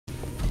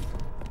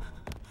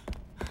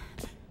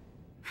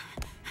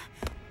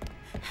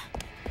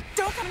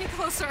come any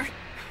closer.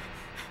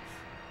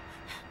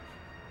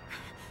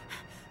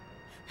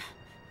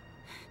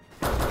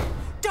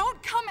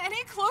 Don't come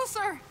any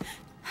closer.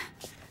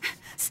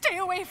 Stay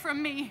away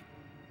from me.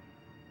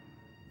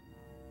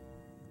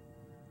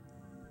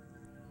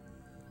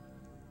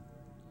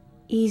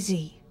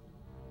 Easy.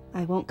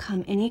 I won't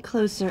come any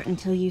closer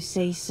until you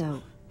say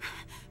so.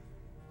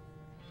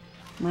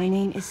 My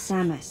name is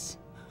Samus.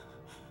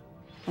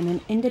 I'm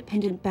an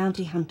independent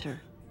bounty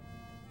hunter.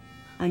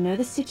 I know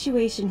the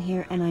situation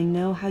here and I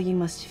know how you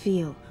must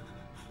feel.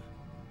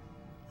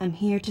 I'm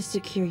here to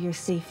secure your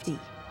safety.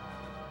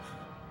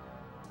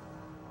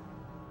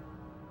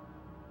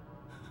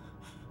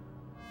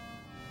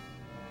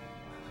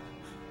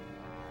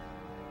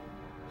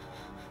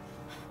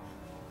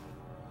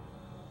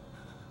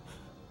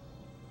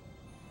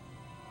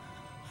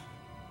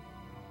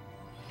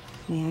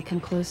 May I come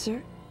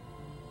closer?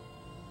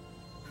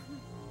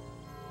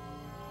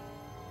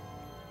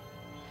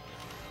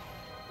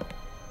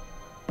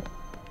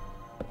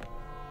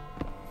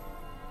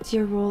 What's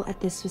your role at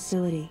this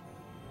facility?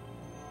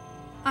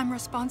 I'm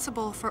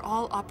responsible for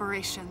all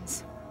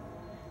operations.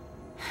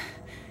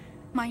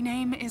 My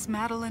name is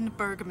Madeline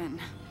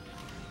Bergman.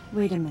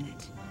 Wait a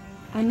minute.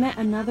 I met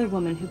another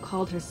woman who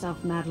called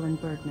herself Madeline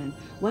Bergman.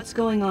 What's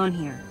going on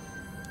here?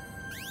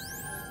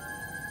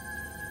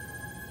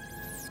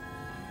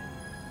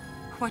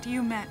 What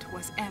you met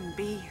was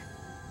MB.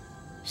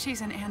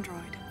 She's an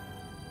android.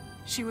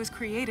 She was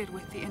created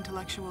with the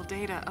intellectual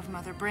data of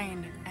Mother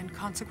Brain and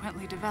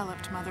consequently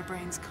developed Mother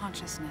Brain's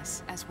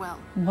consciousness as well.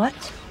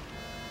 What?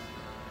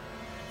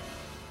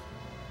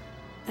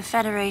 The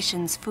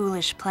Federation's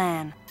foolish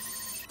plan.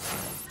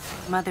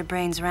 Mother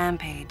Brain's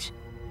rampage.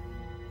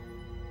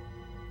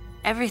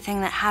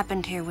 Everything that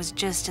happened here was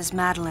just as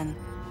Madeline,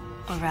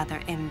 or rather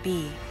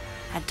MB,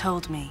 had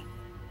told me.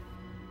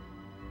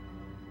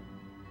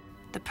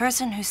 The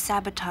person who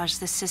sabotaged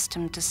the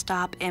system to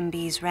stop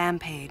MB's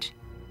rampage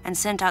and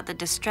sent out the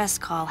distress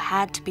call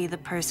had to be the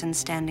person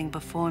standing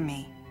before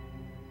me.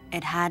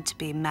 It had to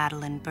be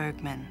Madeline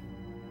Bergman.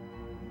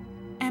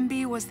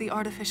 MB was the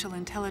artificial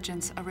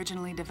intelligence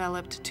originally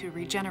developed to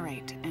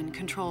regenerate and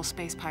control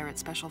space pirate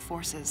special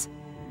forces.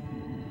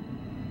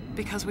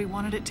 Because we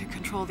wanted it to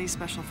control these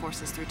special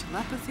forces through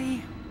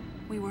telepathy,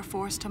 we were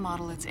forced to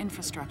model its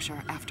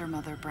infrastructure after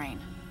Mother Brain.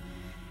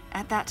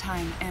 At that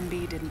time,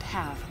 MB didn't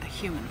have a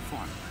human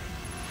form.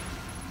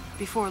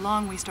 Before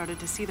long, we started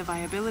to see the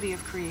viability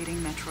of creating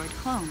Metroid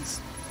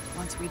clones.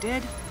 Once we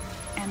did,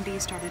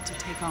 MB started to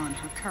take on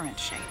her current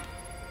shape.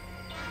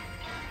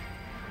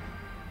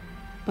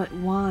 But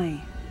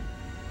why?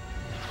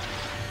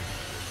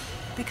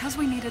 Because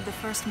we needed the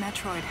first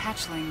Metroid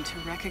hatchling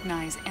to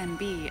recognize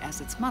MB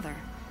as its mother,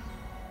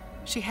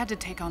 she had to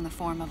take on the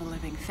form of a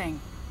living thing.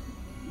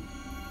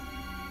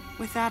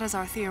 With that as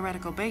our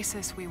theoretical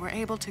basis, we were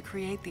able to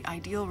create the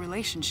ideal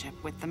relationship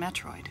with the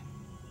Metroid.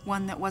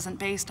 One that wasn't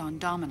based on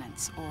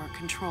dominance or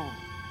control.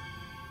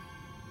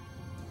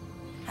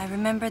 I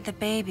remembered the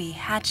baby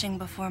hatching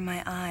before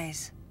my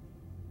eyes.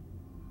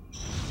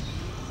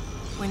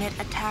 When it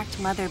attacked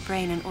Mother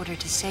Brain in order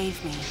to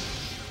save me,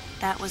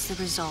 that was the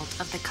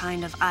result of the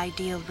kind of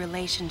ideal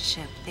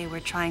relationship they were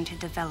trying to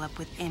develop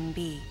with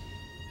MB.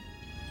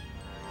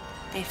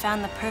 They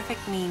found the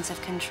perfect means of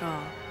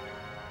control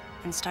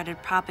and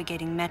started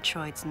propagating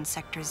Metroids in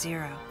Sector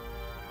 0.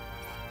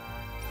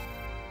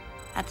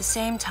 At the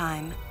same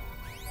time,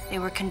 they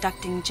were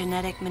conducting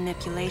genetic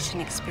manipulation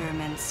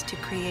experiments to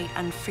create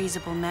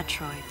unfreezable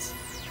Metroids.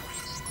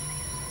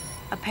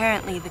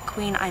 Apparently, the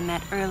queen I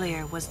met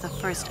earlier was the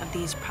first of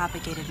these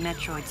propagated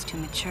Metroids to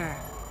mature.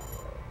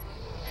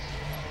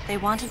 They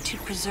wanted to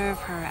preserve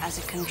her as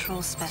a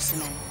control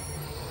specimen,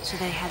 so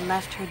they had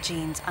left her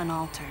genes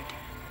unaltered.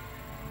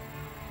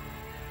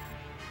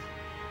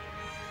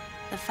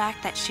 The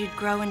fact that she'd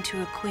grow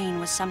into a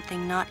queen was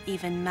something not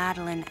even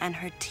Madeline and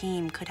her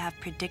team could have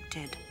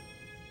predicted.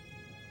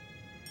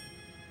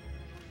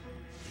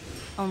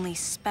 Only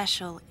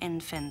special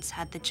infants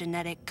had the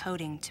genetic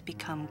coding to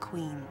become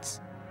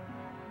queens.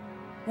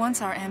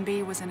 Once our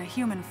MB was in a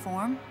human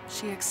form,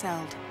 she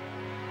excelled.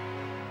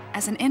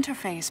 As an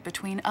interface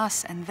between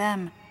us and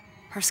them,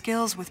 her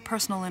skills with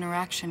personal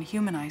interaction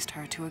humanized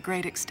her to a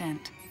great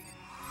extent.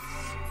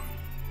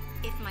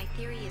 If my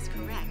theory is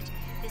correct,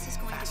 this is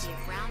going to be a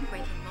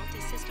groundbreaking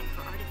multi-system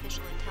for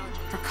artificial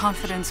intelligence. Her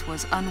confidence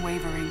was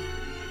unwavering,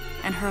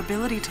 and her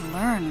ability to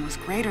learn was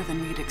greater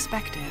than we'd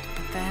expected,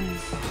 but then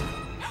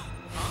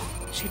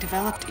she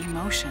developed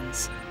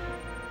emotions,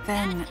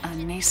 then a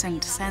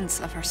nascent sense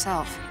of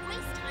herself.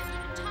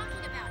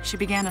 She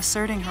began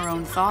asserting her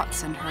own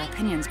thoughts, and her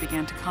opinions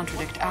began to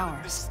contradict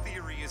ours.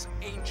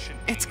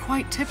 It's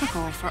quite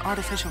typical for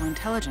artificial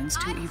intelligence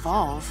to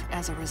evolve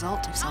as a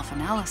result of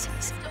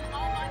self-analysis.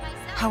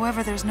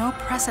 However, there's no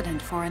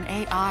precedent for an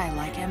AI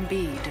like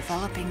MB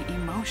developing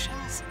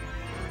emotions.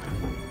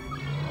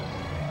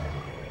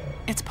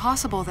 It's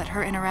possible that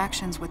her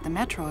interactions with the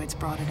Metroids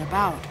brought it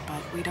about,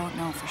 but we don't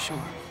know for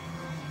sure.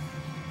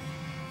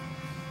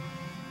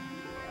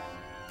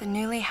 The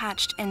newly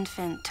hatched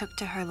infant took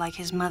to her like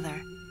his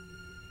mother.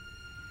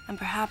 And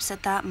perhaps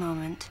at that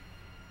moment,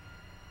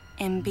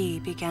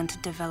 MB began to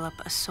develop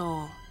a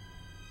soul.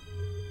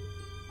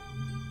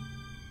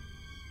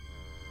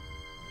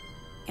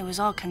 It was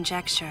all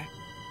conjecture,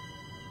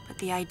 but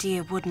the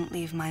idea wouldn't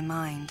leave my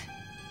mind.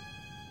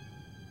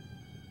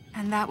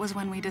 And that was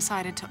when we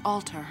decided to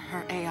alter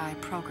her AI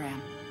program.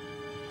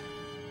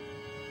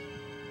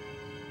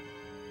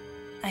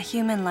 A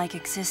human-like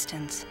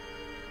existence,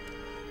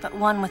 but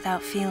one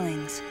without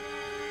feelings.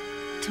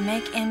 To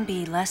make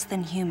MB less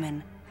than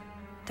human,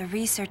 the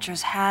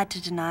researchers had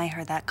to deny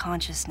her that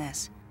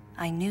consciousness.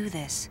 I knew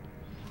this,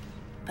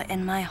 but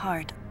in my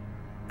heart,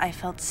 I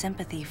felt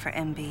sympathy for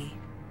MB.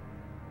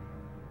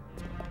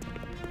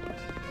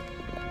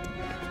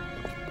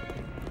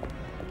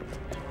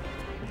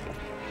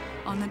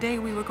 On the day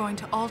we were going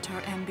to alter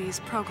MB's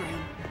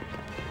program,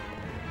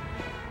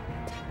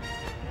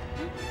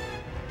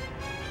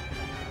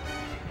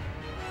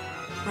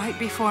 right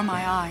before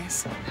my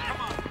eyes,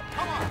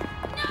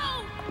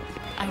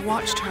 I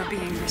watched her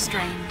being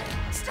restrained.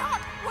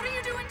 Stop! What are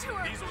you doing to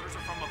her? These orders are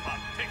from above.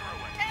 Take her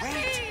away.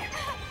 Wait!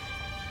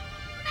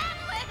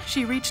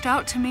 She reached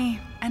out to me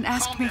and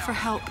asked me for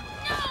help,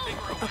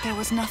 but there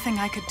was nothing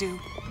I could do.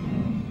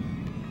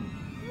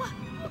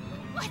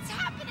 What's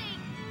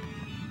happening?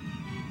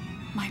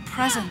 My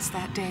presence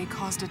that day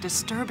caused a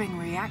disturbing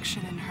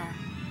reaction in her.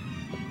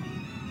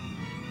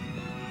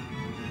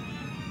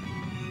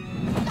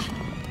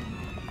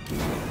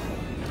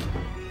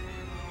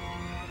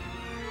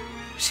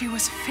 She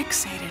was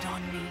fixated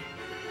on me.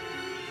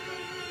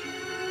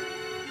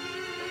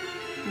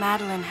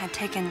 Madeline had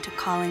taken to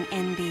calling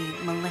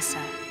MB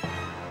Melissa.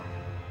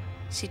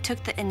 She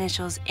took the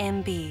initials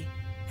MB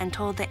and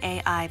told the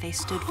AI they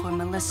stood for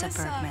Melissa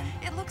Bergman.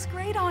 It looks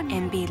great on you.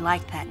 MB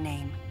liked that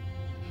name.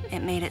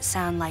 It made it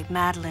sound like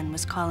Madeline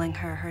was calling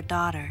her her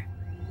daughter.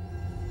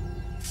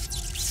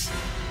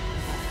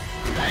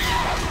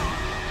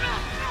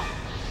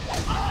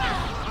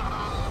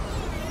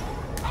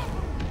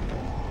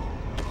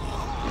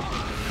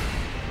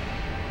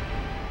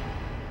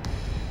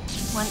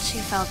 Once she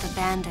felt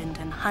abandoned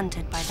and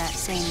hunted by that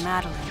same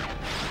Madeline,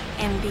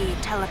 MB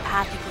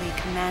telepathically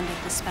commanded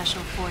the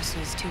special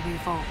forces to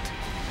revolt.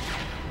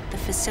 The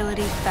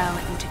facility fell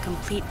into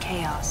complete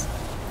chaos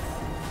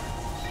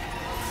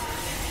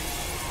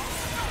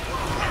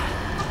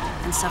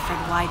and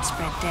suffered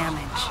widespread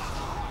damage.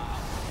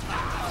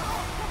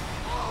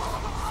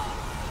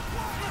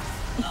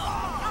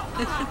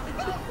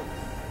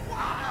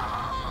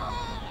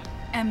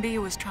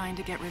 MB was trying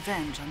to get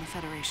revenge on the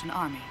Federation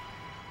Army.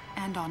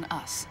 And on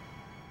us.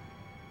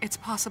 It's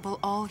possible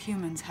all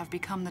humans have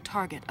become the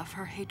target of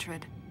her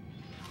hatred.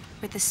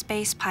 With the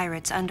space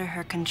pirates under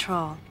her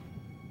control,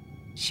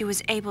 she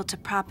was able to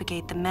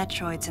propagate the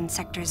Metroids in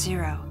Sector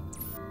 0,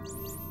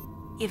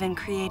 even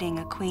creating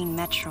a Queen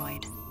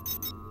Metroid.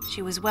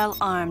 She was well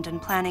armed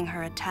and planning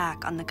her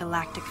attack on the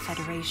Galactic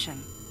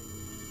Federation.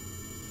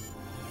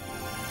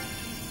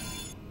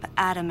 But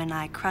Adam and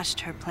I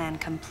crushed her plan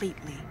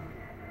completely.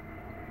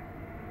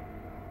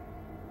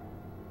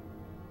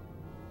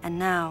 And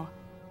now,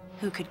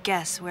 who could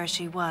guess where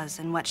she was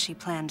and what she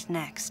planned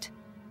next?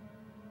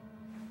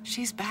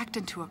 She's backed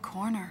into a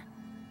corner.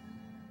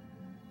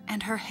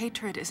 And her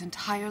hatred is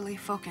entirely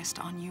focused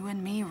on you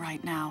and me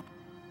right now.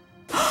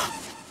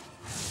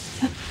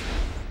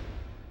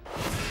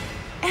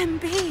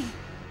 MB!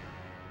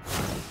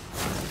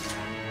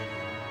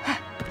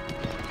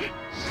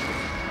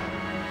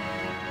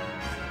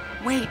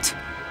 Wait,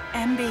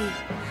 MB,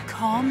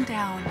 calm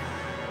down.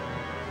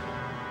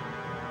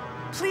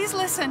 Please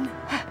listen.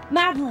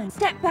 Madeline,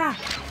 step back!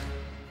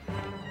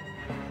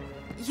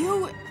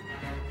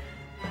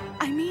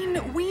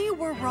 We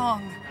were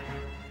wrong.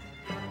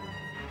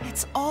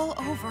 It's all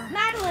over.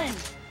 Madeline!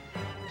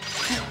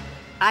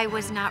 I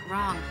was not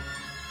wrong.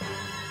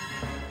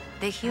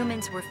 The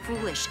humans were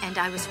foolish, and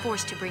I was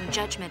forced to bring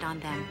judgment on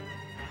them.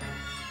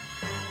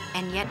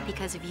 And yet,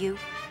 because of you,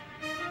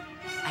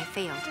 I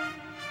failed.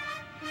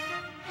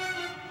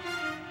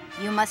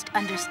 You must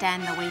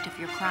understand the weight of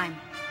your crime.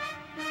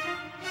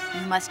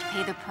 You must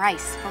pay the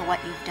price for what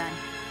you've done.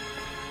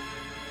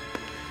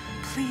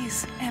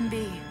 Please,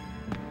 MB.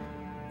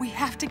 We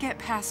have to get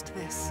past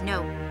this.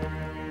 No.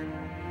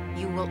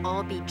 You will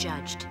all be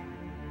judged.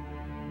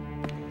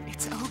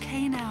 It's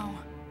okay now.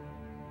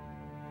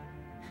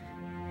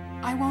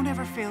 I won't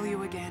ever fail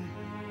you again.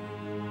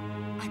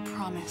 I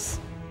promise.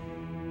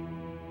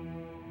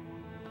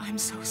 I'm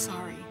so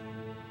sorry.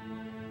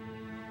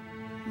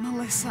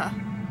 Melissa.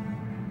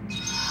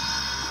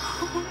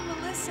 Oh,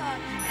 Melissa,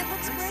 it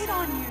looks great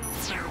on you.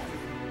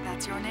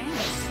 That's your name.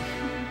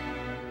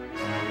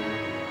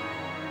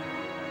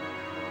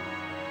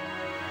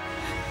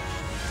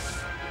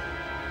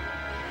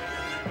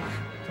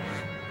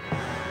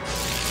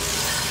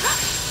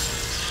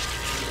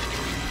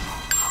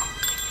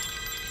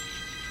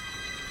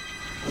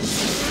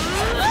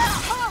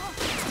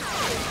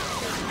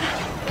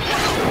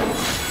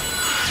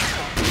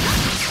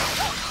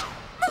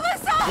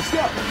 Let's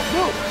go!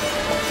 Move!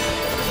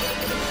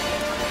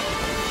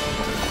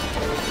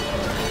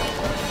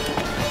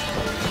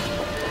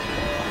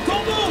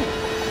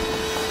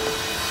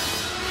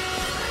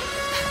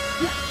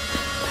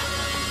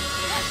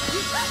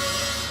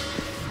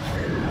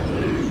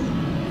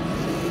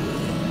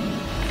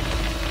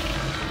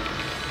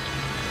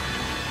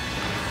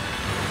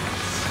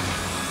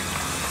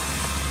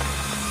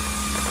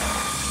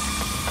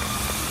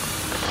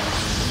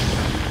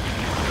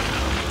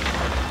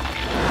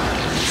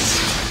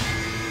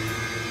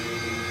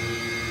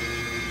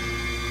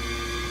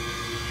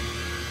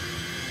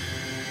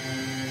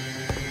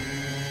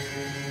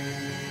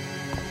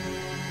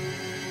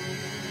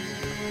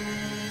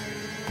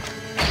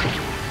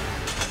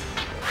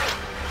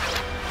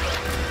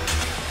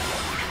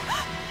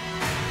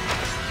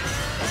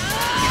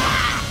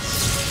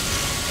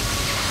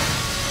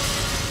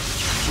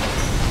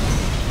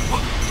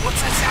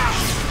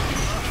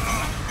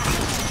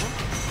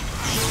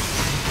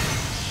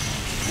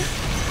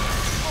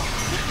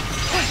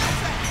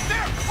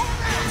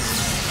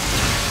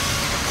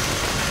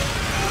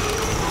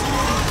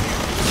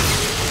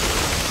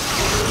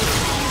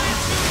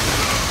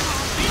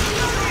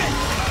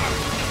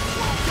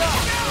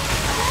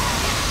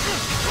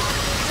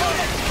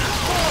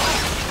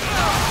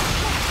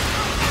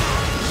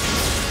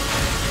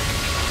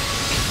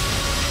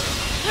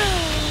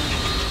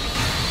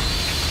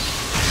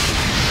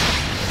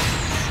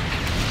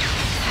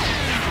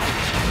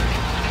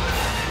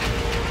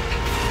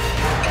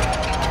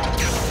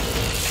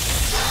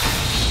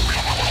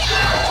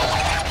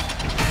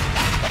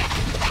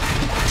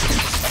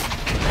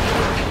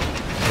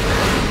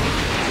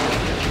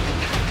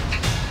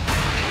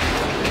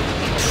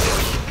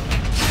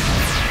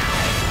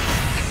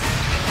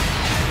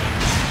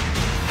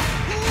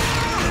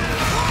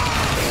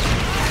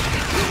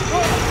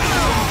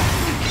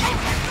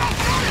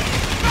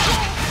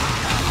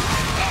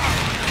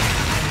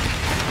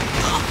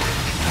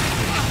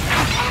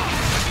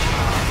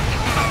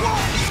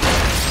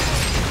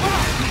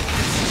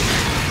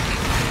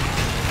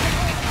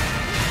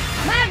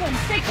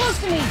 close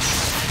to me!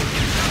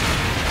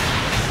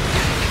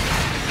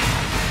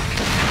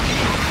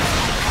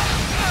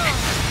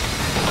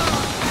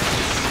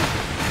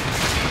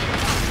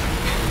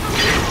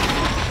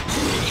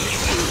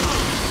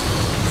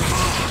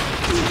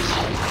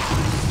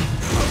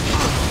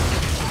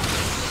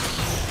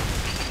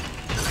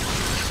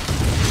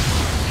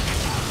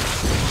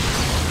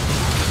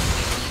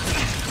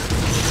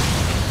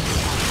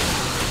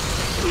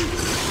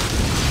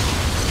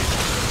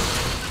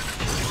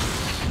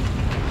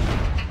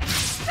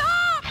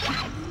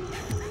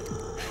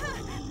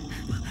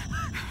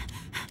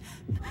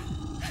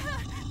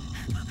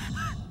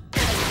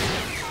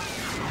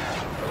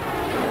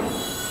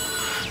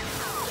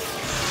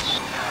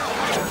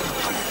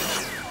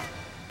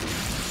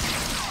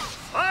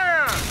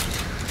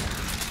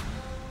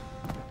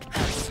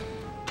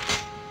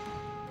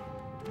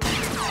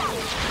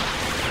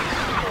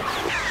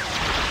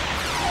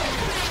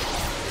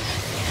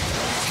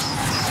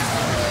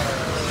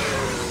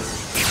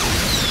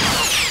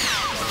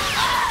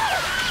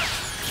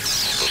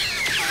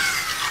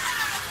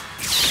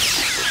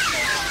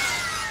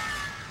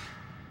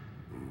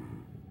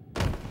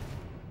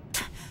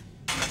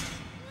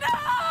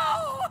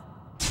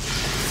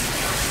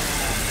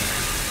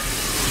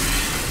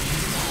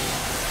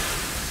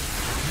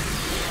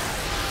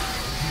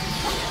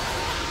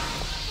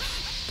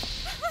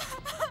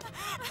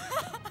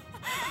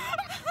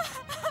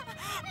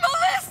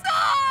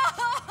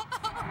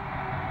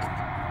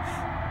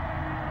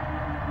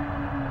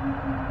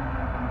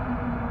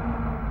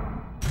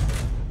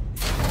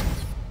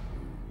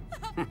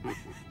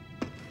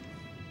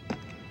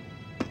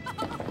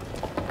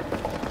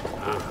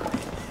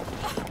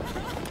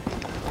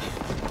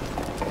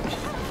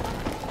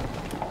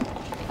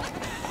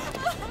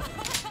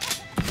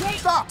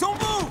 Stop! Don't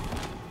move!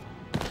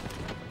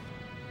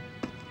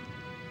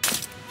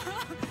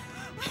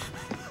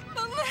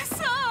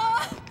 Melissa!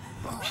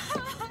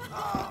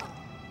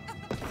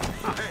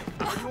 Hey,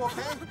 are you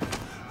okay?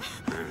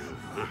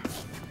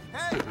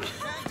 Hey,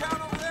 hang down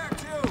over there,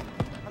 too!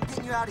 I'm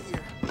getting you out of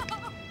here.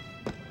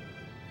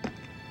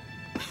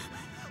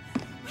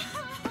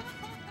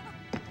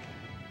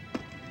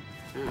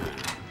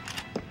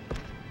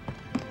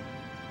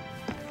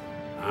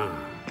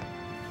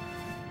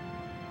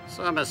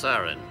 So, Miss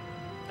Aaron,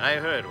 I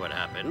heard what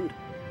happened.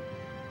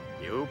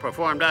 You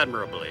performed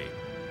admirably.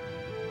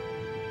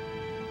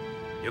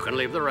 You can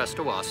leave the rest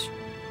to us.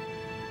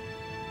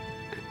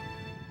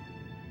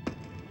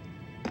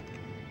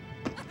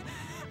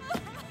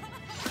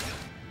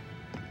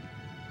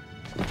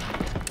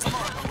 Come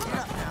on, get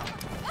up now.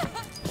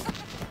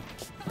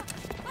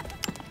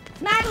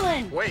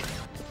 Madeline! Wait,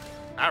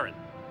 Aaron.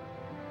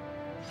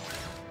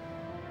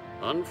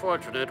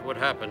 Unfortunate what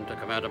happened to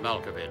Commander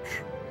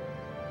Malkovich.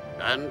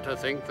 And to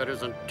think that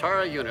his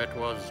entire unit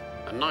was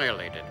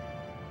annihilated.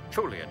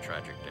 Truly a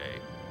tragic day.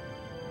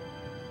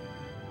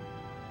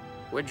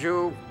 Would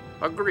you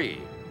agree,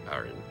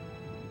 Aaron?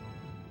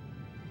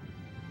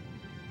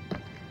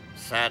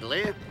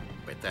 Sadly,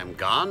 with them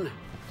gone,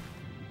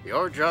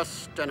 you're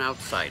just an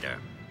outsider.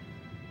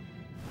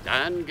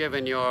 And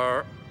given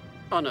your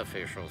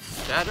unofficial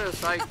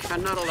status, I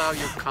cannot allow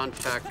you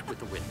contact with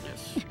the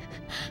witness.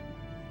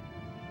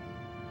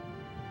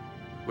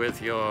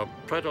 With your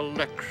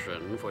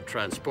predilection for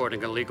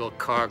transporting illegal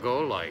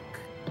cargo like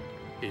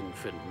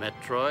infant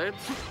Metroids,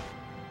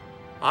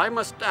 I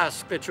must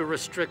ask that you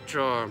restrict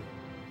your...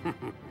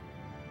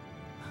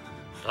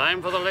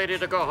 Time for the lady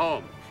to go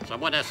home.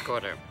 Someone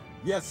escort her.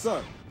 Yes,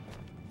 sir.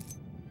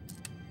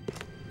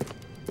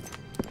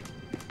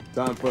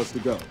 Time for us to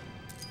go.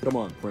 Come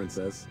on,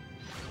 princess.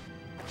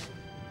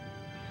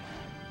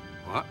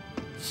 What?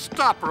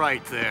 Stop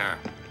right there.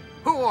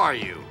 Who are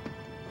you?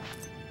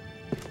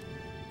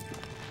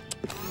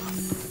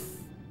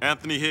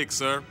 Anthony Hicks,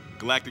 sir.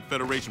 Galactic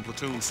Federation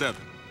Platoon 7.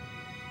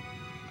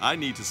 I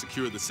need to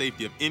secure the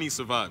safety of any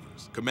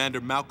survivors,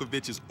 Commander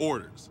Malkovich's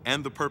orders,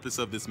 and the purpose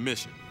of this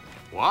mission.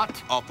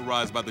 What?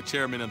 Authorized by the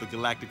chairman of the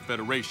Galactic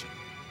Federation.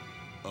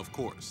 Of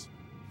course.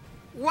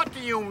 What do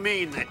you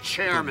mean, the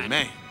chairman? But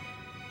man,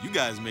 you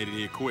guys made it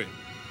here quick.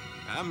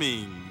 I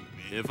mean,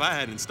 if I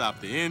hadn't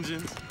stopped the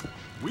engines,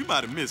 we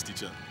might have missed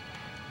each other.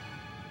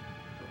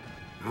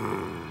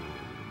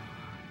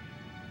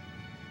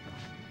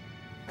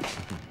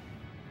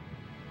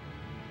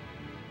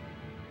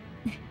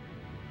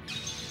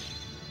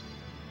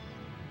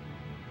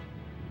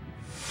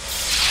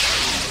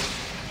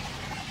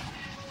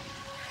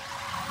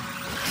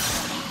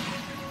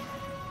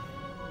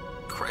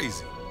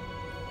 Crazy.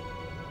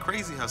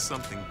 Crazy how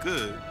something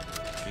good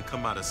can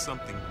come out of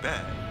something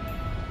bad.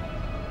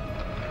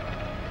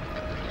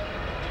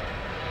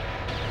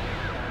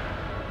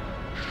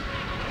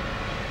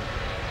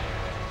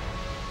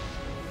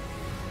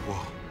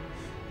 Whoa,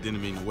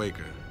 didn't mean to wake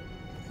her.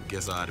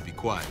 Guess I ought to be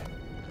quiet.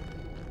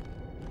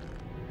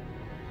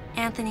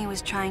 Anthony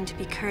was trying to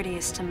be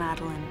courteous to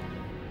Madeline.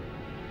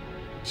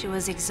 She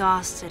was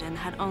exhausted and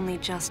had only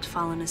just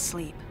fallen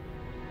asleep.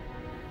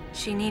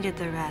 She needed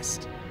the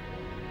rest.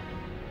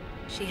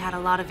 She had a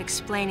lot of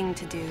explaining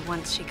to do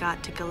once she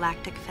got to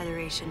Galactic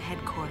Federation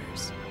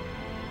headquarters.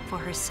 For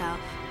herself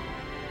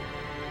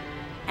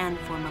and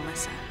for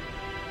Melissa.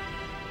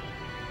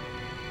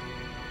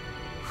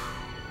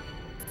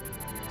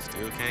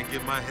 Still can't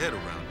get my head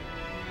around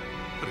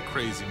it. What a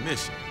crazy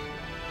mission.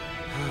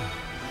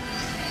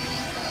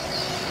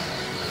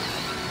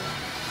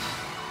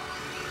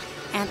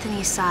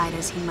 Anthony sighed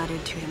as he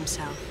muttered to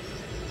himself.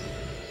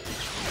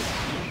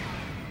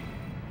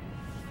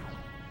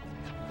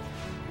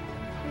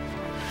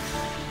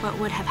 What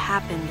would have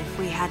happened if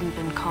we hadn't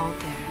been called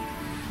there?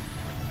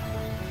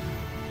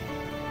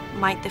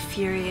 Might the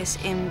furious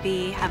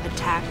MB have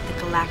attacked the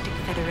Galactic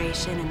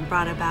Federation and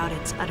brought about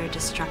its utter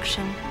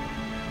destruction?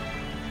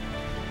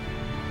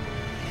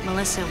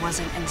 Melissa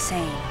wasn't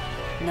insane,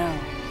 no.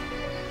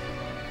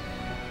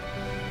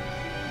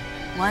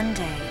 One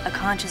day, a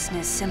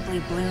consciousness simply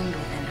bloomed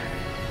within her.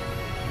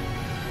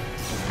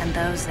 And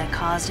those that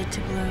caused it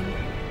to bloom,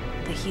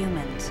 the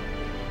humans,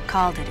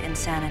 called it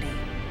insanity.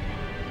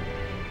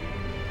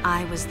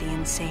 I was the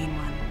insane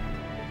one.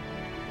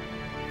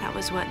 That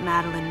was what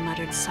Madeline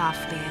muttered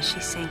softly as she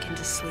sank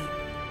into sleep.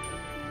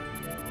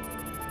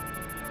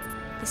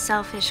 The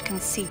selfish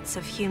conceits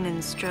of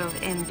humans drove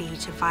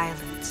MB to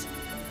violence.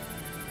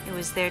 It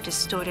was their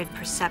distorted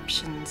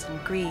perceptions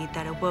and greed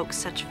that awoke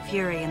such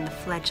fury in the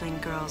fledgling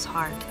girl's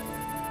heart.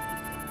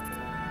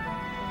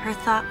 Her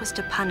thought was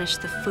to punish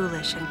the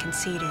foolish and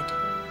conceited.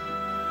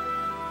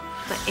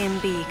 But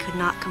MB could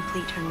not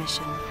complete her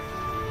mission.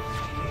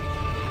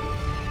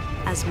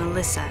 As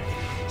Melissa,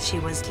 she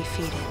was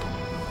defeated.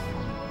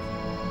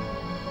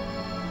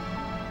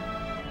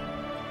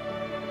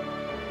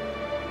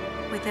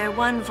 With their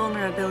one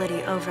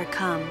vulnerability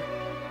overcome,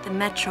 the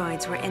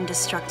Metroids were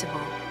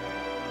indestructible.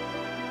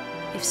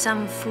 If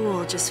some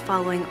fool just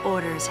following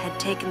orders had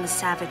taken the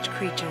savage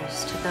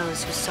creatures to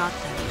those who sought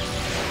them.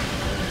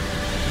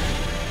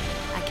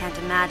 I can't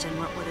imagine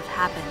what would have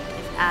happened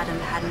if Adam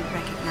hadn't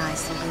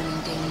recognized the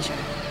looming danger.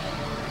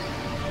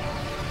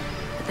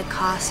 But the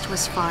cost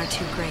was far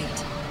too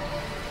great.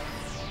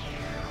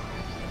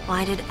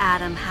 Why did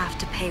Adam have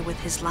to pay with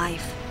his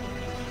life?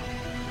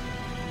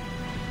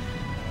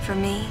 For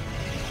me,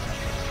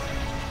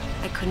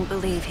 I couldn't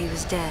believe he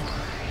was dead.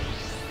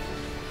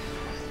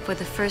 For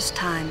the first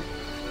time,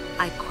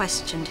 I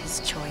questioned his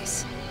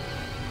choice.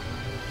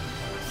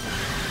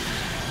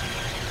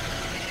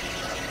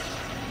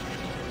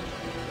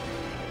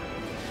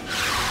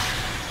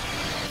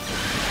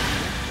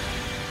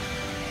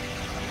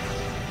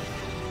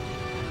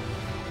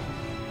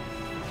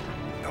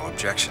 No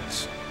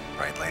objections,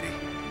 right, lady?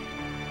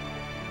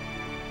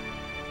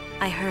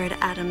 I heard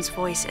Adam's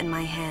voice in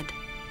my head.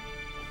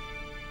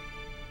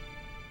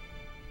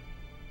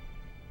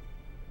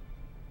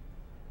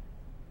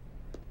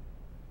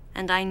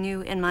 And I knew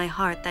in my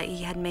heart that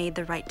he had made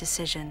the right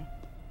decision.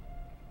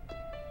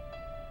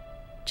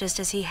 Just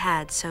as he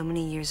had so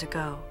many years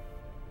ago.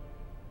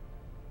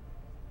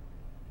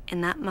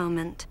 In that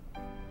moment,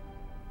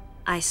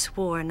 I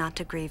swore not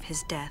to grieve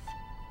his death.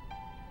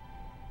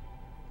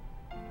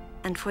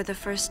 And for the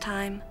first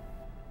time,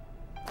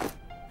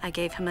 I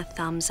gave him a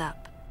thumbs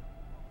up.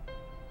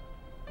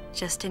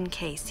 Just in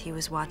case he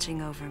was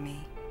watching over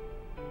me.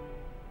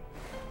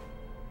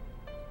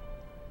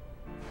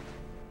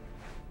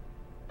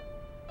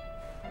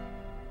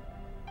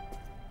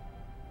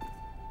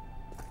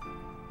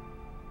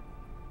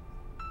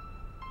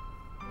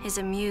 His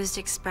amused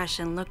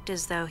expression looked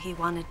as though he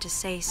wanted to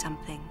say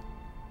something.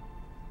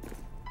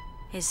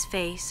 His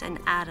face and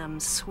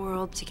Adam's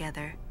swirled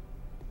together.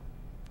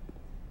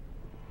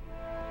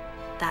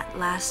 That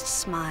last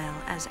smile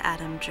as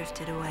Adam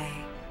drifted away.